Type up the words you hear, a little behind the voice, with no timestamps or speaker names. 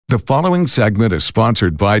The following segment is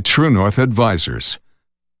sponsored by TruNorth Advisors.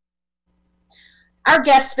 Our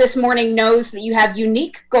guest this morning knows that you have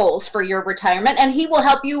unique goals for your retirement, and he will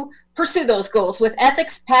help you pursue those goals with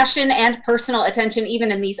ethics, passion, and personal attention,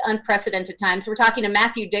 even in these unprecedented times. We're talking to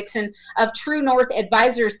Matthew Dixon of TruNorth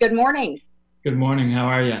Advisors. Good morning. Good morning. How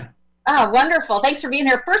are you? Oh, wonderful. Thanks for being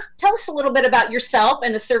here. First, tell us a little bit about yourself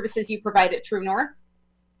and the services you provide at TruNorth.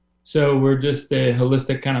 So we're just a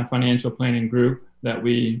holistic kind of financial planning group that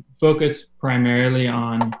we focus primarily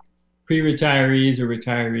on pre-retirees or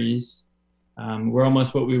retirees. We're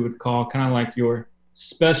almost what we would call kind of like your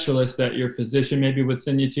specialist that your physician maybe would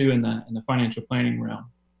send you to in the financial planning realm.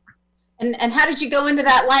 And how did you go into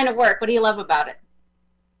that line of work? What do you love about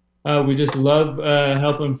it? We just love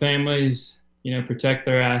helping families, protect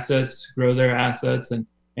their assets, grow their assets, and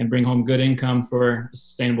bring home good income for a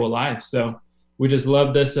sustainable life. So we just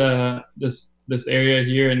love this area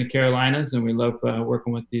here in the Carolinas, and we love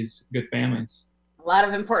working with these good families. A lot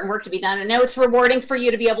of important work to be done. I know it's rewarding for you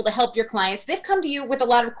to be able to help your clients. They've come to you with a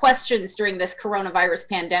lot of questions during this coronavirus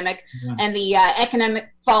pandemic and the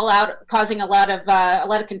economic fallout causing a lot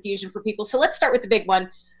of confusion for people. So let's start with the big one.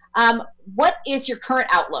 What is your current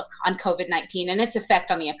outlook on COVID-19 and its effect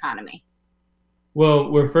on the economy?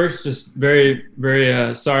 Well, we're first just very,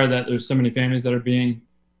 very sorry that there's so many families that are being,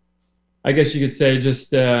 I guess you could say,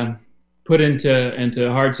 just put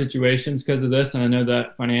into hard situations because of this. And I know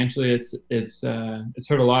that financially it's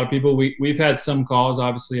hurt a lot of people. We've had some calls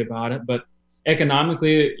obviously about it, but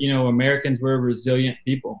economically, Americans, we're resilient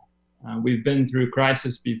people. We've been through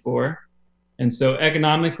crisis before. And so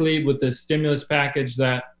economically, with the stimulus package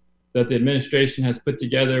that the administration has put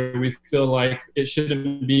together, we feel like it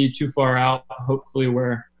shouldn't be too far out, hopefully,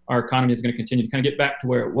 where our economy is going to continue to kind of get back to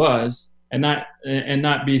where it was and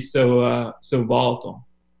not be so volatile.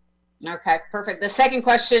 Okay, perfect. The second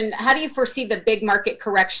question, how do you foresee the big market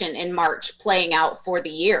correction in March playing out for the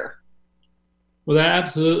year? Well, that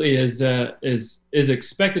absolutely is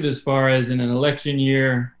expected as far as in an election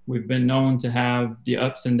year. We've been known to have the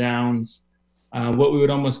ups and downs, what we would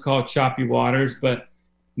almost call choppy waters, but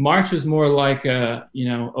March is more like a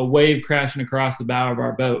wave crashing across the bow of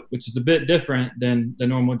our boat, which is a bit different than the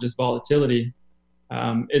normal just volatility.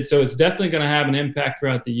 And so it's definitely going to have an impact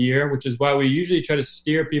throughout the year, which is why we usually try to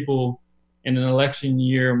steer people in an election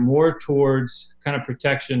year more towards kind of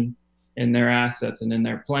protection in their assets and in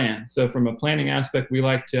their plan. So from a planning aspect, we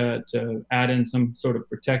like to add in some sort of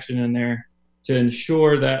protection in there to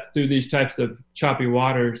ensure that through these types of choppy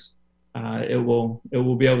waters, it will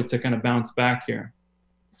be able to kind of bounce back here.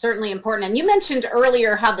 Certainly important. And you mentioned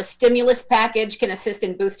earlier how the stimulus package can assist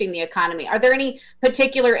in boosting the economy. Are there any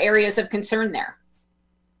particular areas of concern there?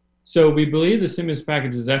 So we believe the stimulus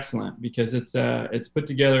package is excellent because it's put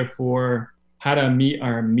together for how to meet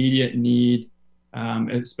our immediate need,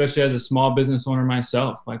 especially as a small business owner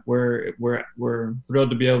myself. Like we're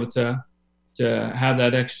thrilled to be able to have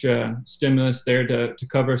that extra stimulus there to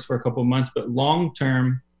cover us for a couple of months. But long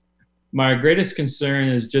term, my greatest concern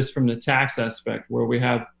is just from the tax aspect, where we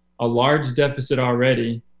have a large deficit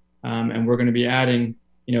already, and we're going to be adding,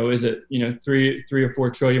 is it $3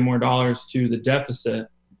 or $4 trillion more dollars to the deficit.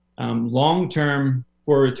 Long term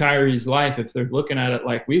for retirees' life, if they're looking at it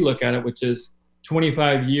like we look at it, which is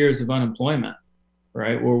 25 years of unemployment,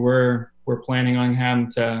 right? Where we're planning on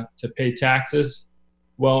having to pay taxes.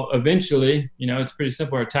 Well, eventually, it's pretty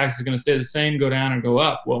simple. Our taxes are going to stay the same, go down, and go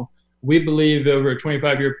up. Well, we believe over a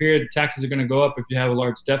 25-year period, taxes are going to go up if you have a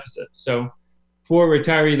large deficit. So for a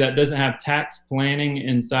retiree that doesn't have tax planning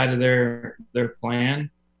inside of their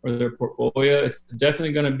plan or their portfolio, it's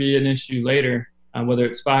definitely going to be an issue later. Whether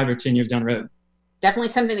it's 5 or 10 years down the road. Definitely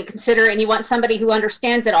something to consider, and you want somebody who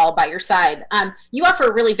understands it all by your side. You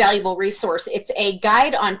offer a really valuable resource. It's a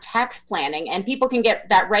guide on tax planning, and people can get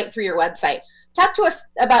that right through your website. Talk to us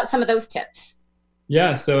about some of those tips.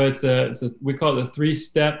 Yeah, so we call it the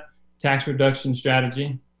 3-step tax reduction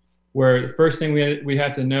strategy, where the first thing we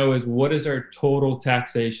have to know is what is our total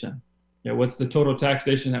taxation? What's the total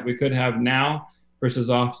taxation that we could have now versus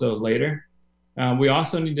also later? We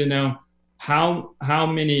also need to know how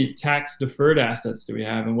many tax deferred assets do we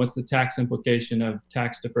have, and what's the tax implication of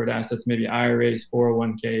tax deferred assets, maybe IRAs,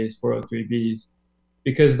 401ks, 403bs,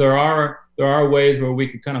 because there are ways where we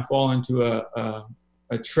could kind of fall into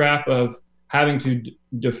a trap of having to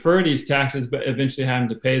defer these taxes, but eventually having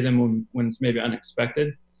to pay them when it's maybe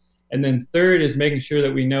unexpected. And then third is making sure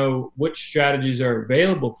that we know which strategies are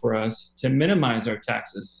available for us to minimize our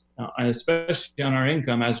taxes, especially on our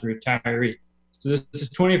income as a retiree. So this is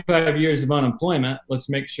 25 years of unemployment. Let's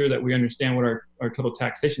make sure that we understand what our total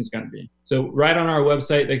taxation is going to be. So right on our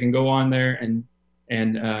website, they can go on there and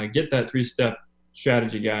get that 3-step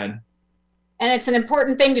strategy guide. And it's an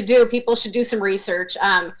important thing to do. People should do some research.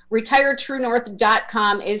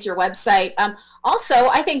 RetireTrueNorth.com is your website. Also,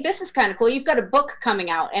 I think this is kind of cool. You've got a book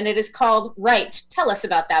coming out, and it is called Right. Tell us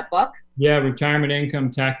about that book. Yeah, Retirement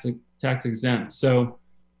Income Tax Exempt. So,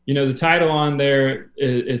 you know, the title on there,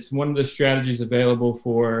 it's one of the strategies available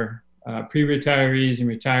for pre-retirees and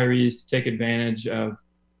retirees to take advantage of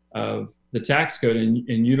the tax code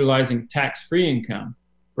and utilizing tax-free income.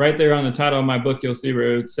 Right there on the title of my book, you'll see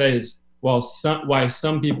where it says, well, why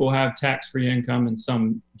some people have tax-free income and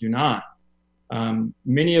some do not.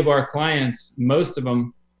 Many of our clients, most of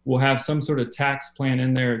them, will have some sort of tax plan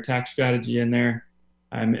in there, tax strategy in there.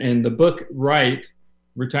 And the book, Right,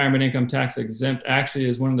 Retirement Income Tax Exempt, actually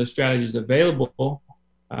is one of the strategies available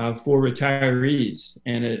for retirees.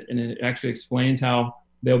 And it actually explains how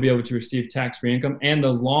they'll be able to receive tax-free income and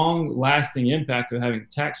the long-lasting impact of having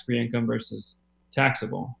tax-free income versus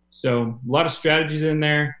taxable. So a lot of strategies in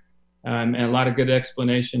there. And a lot of good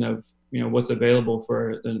explanation of, you know, what's available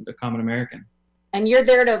for the common American. And you're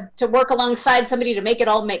there to work alongside somebody to make it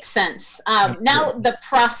all make sense. Now, the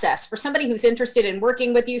process for somebody who's interested in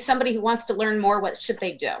working with you, somebody who wants to learn more, what should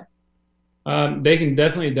they do? They can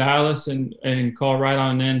definitely dial us and call right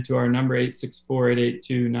on in to our number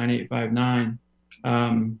 864-882-9859.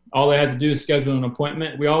 All they have to do is schedule an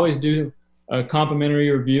appointment. We always do a complimentary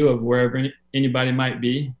review of wherever anybody might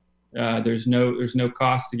be. There's no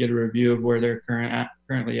cost to get a review of where they're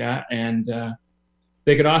currently at, and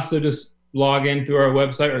they could also just log in through our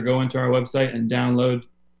website or go into our website and download,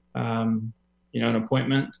 an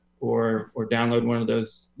appointment or download one of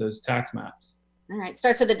those tax maps. All right.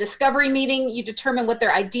 Starts with a discovery meeting. You determine what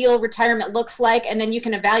their ideal retirement looks like, and then you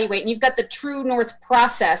can evaluate. And you've got the True North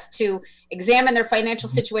process to examine their financial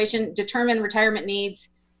situation, determine retirement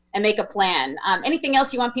needs, and make a plan. Anything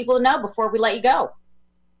else you want people to know before we let you go?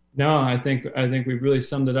 No, I think we've really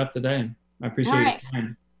summed it up today. I appreciate your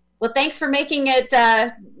time. Well, thanks for making it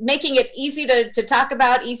easy to talk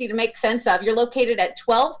about, easy to make sense of. You're located at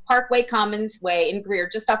 12 Parkway Commons Way in Greer,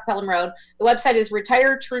 just off Pelham Road. The website is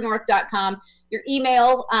retiretruenorth.com. Your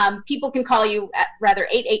email, people can call you at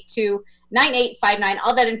 882-9859.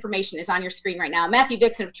 All that information is on your screen right now. Matthew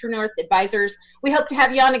Dixon of TruNorth Advisors. We hope to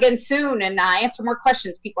have you on again soon and answer more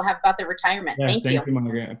questions people have about their retirement. Yeah, thank you. Thank you,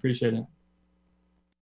 Margaret. I appreciate it.